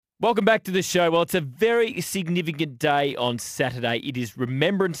Welcome back to the show. Well, it's a very significant day on Saturday. It is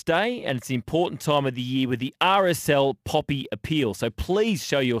Remembrance Day, and it's an important time of the year with the RSL Poppy Appeal. So please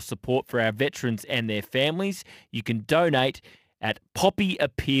show your support for our veterans and their families. You can donate at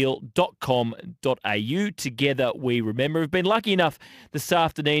poppyappeal.com.au. Together we remember. We've been lucky enough this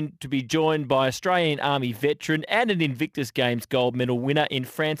afternoon to be joined by Australian Army veteran and an Invictus Games gold medal winner in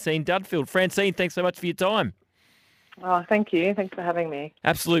Francine Dudfield. Francine, thanks so much for your time. Oh, thank you. Thanks for having me.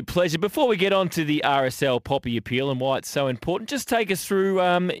 Absolute pleasure. Before we get on to the RSL Poppy Appeal and why it's so important, just take us through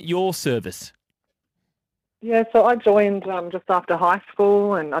your service. Yeah, so I joined just after high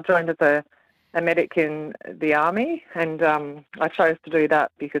school, and I joined as a medic in the Army, and I chose to do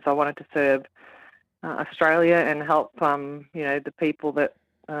that because I wanted to serve Australia and help, the people that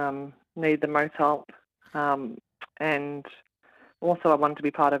need the most help, and also I wanted to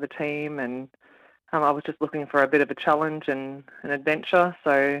be part of a team, and I was just looking for a bit of a challenge and an adventure.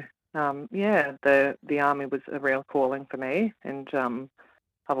 So, the Army was a real calling for me, and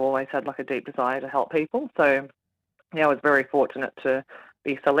I've always had like a deep desire to help people. So, I was very fortunate to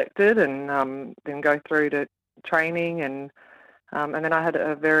be selected and then go through to training, and then I had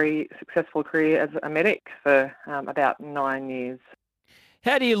a very successful career as a medic for about 9 years.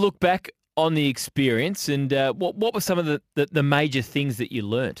 How do you look back on the experience, and what were some of the major things that you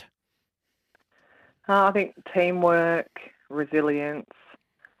learnt? I think teamwork, resilience,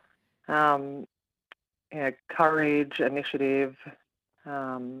 courage, initiative,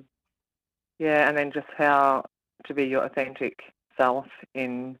 and then just how to be your authentic self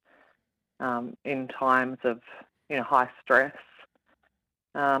in times of high stress.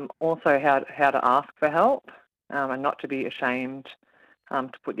 Also, how to ask for help and not to be ashamed to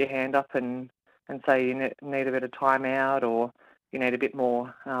put your hand up and say you need a bit of time out, or you need a bit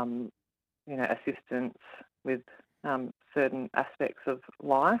more assistance with certain aspects of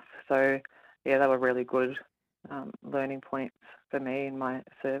life. So, they were really good learning points for me in my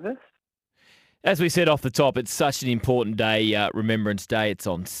service. As we said off the top, it's such an important day, Remembrance Day. It's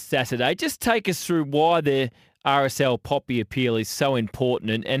on Saturday. Just take us through why the RSL Poppy Appeal is so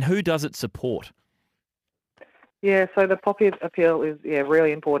important, and who does it support? Yeah, so the Poppy Appeal is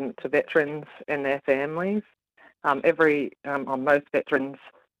really important to veterans and their families. Most veterans,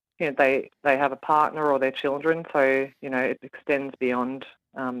 they have a partner or their children, so it extends beyond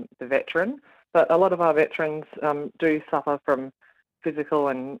the veteran. But a lot of our veterans do suffer from physical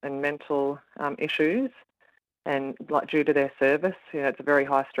and mental issues, and like due to their service, it's a very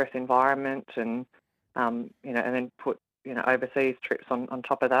high stress environment, and and then put overseas trips on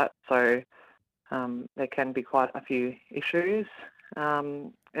top of that. So there can be quite a few issues,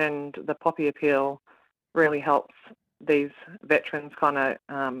 and the Poppy Appeal really helps these veterans kind of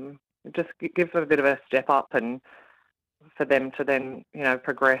just gives them a bit of a step up, and for them to then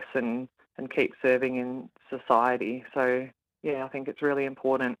progress and keep serving in society. So I think it's really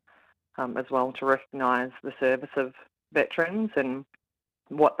important as well to recognise the service of veterans and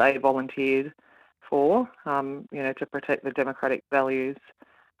what they volunteered for, to protect the democratic values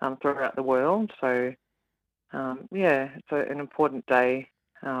throughout the world. So it's an important day,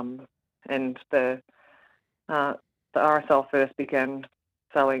 and the RSL first began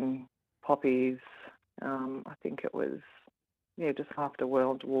selling poppies, I think it was just after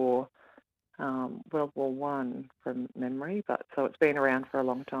World War One from memory, but so it's been around for a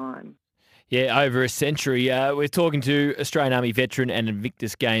long time. Yeah, over a century. We're talking to Australian Army veteran and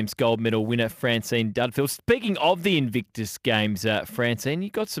Invictus Games gold medal winner Francine Dudfield. Speaking of the Invictus Games, Francine, you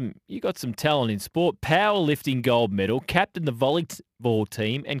got some talent in sport. Powerlifting gold medal, captained the volleyball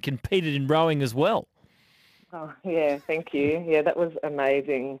team, and competed in rowing as well. Oh yeah, thank you. Yeah, that was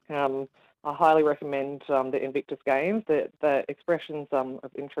amazing. I highly recommend the Invictus Games. The expressions of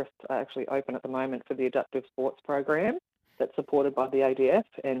interest are actually open at the moment for the Adaptive Sports Program that's supported by the ADF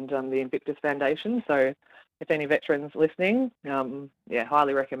and the Invictus Foundation. So if any veterans listening,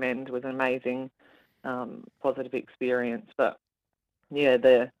 highly recommend. It was an amazing positive experience. But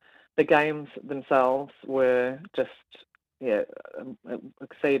the games themselves were just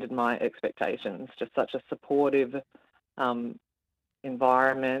exceeded my expectations. Just such a supportive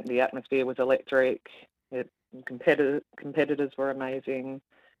environment. The atmosphere was electric. Competitors were amazing,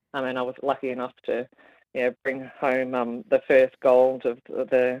 and I was lucky enough to bring home the first gold of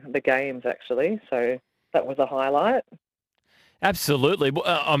the games actually. So that was a highlight. Absolutely.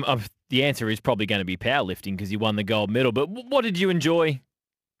 The answer is probably going to be powerlifting because you won the gold medal. But what did you enjoy?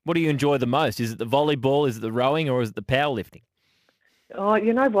 What do you enjoy the most? Is it the volleyball? Is it the rowing? Or is it the powerlifting? Oh,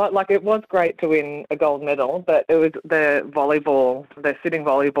 you know what? Like, it was great to win a gold medal, but it was the volleyball, the sitting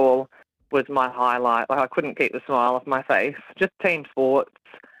volleyball was my highlight. Like, I couldn't keep the smile off my face. Just team sports,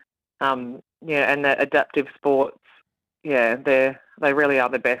 Yeah, and the adaptive sports, yeah, they really are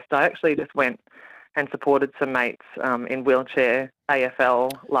the best. I actually just went and supported some mates in wheelchair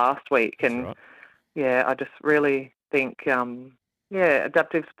AFL last week, and right. yeah, I just really think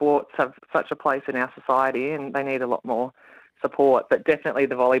adaptive sports have such a place in our society, and they need a lot more support. But definitely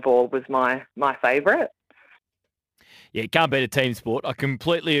the volleyball was my favourite. Yeah, can't beat a team sport. I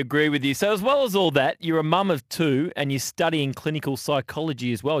completely agree with you. So as well as all that, you're a mum of two and you're studying clinical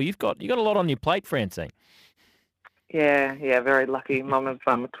psychology as well. You've got a lot on your plate, Francine. Yeah, very lucky mum of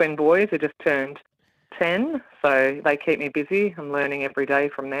twin boys who just turned 10, so they keep me busy. I'm learning every day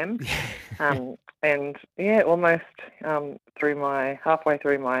from them. And yeah, almost halfway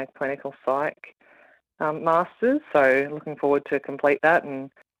through my clinical psych masters, so looking forward to complete that and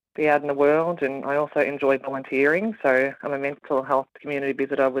be out in the world. And I also enjoy volunteering, so I'm a mental health community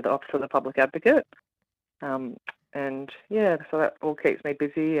visitor with the Office of the Public Advocate. And yeah, so that all keeps me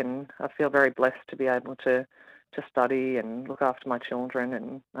busy, and I feel very blessed to be able to study and look after my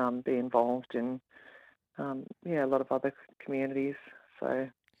children and be involved in a lot of other communities. So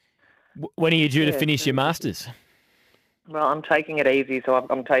when are you due to yeah, finish your very busy. masters? Well, I'm taking it easy, so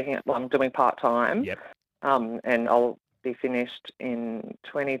I'm taking it. I'm doing part-time, Yep. and I'll be finished in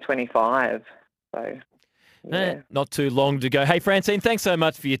 2025. So yeah. Not too long to go. Hey, Francine, thanks so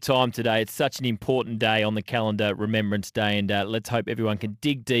much for your time today. It's such an important day on the calendar, Remembrance Day, and let's hope everyone can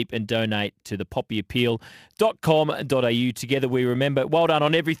dig deep and donate to the poppyappeal.com.au. Together we remember. Well done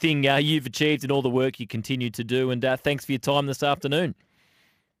on everything you've achieved and all the work you continue to do, and thanks for your time this afternoon.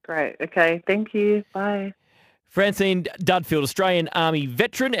 Great. Okay. Thank you. Bye. Francine Dudfield, Australian Army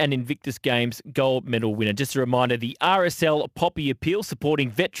veteran and Invictus Games gold medal winner. Just a reminder, the RSL Poppy Appeal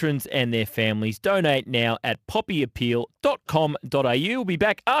supporting veterans and their families. Donate now at poppyappeal.com.au. We'll be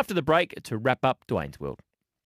back after the break to wrap up Dwayne's World.